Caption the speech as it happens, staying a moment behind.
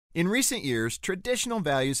In recent years, traditional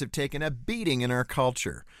values have taken a beating in our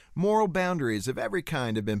culture. Moral boundaries of every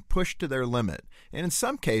kind have been pushed to their limit, and in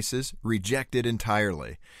some cases, rejected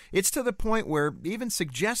entirely. It's to the point where even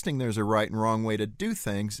suggesting there's a right and wrong way to do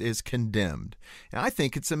things is condemned. And I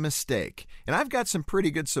think it's a mistake, and I've got some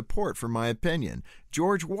pretty good support for my opinion.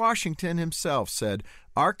 George Washington himself said,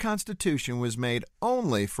 "Our Constitution was made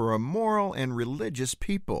only for a moral and religious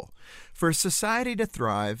people." For a society to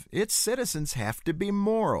thrive, its citizens have to be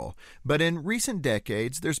moral. But in recent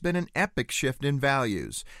decades, there's been an epic shift in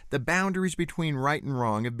values. The boundaries between right and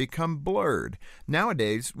wrong have become blurred.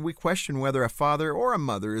 Nowadays, we question whether a father or a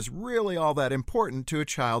mother is really all that important to a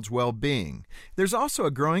child's well-being. There's also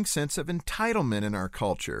a growing sense of entitlement in our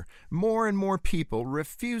culture. More and more people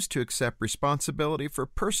refuse to accept responsibility for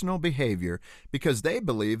personal behavior because they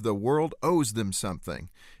believe the world owes them something.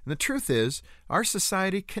 And the truth is, our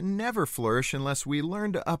society can never flourish unless we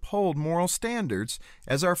learn to uphold moral standards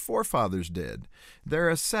as our forefathers did. They're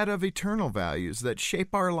a set of eternal values that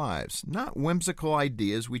shape our lives, not whimsical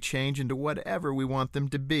ideas we change into whatever we want them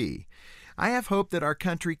to be. I have hope that our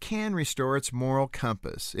country can restore its moral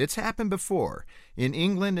compass. It's happened before, in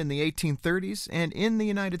England in the 1830s and in the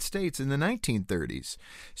United States in the 1930s.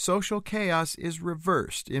 Social chaos is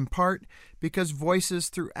reversed, in part because voices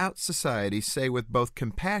throughout society say with both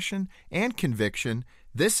compassion and conviction,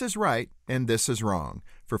 this is right and this is wrong.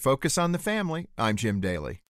 For Focus on the Family, I'm Jim Daly.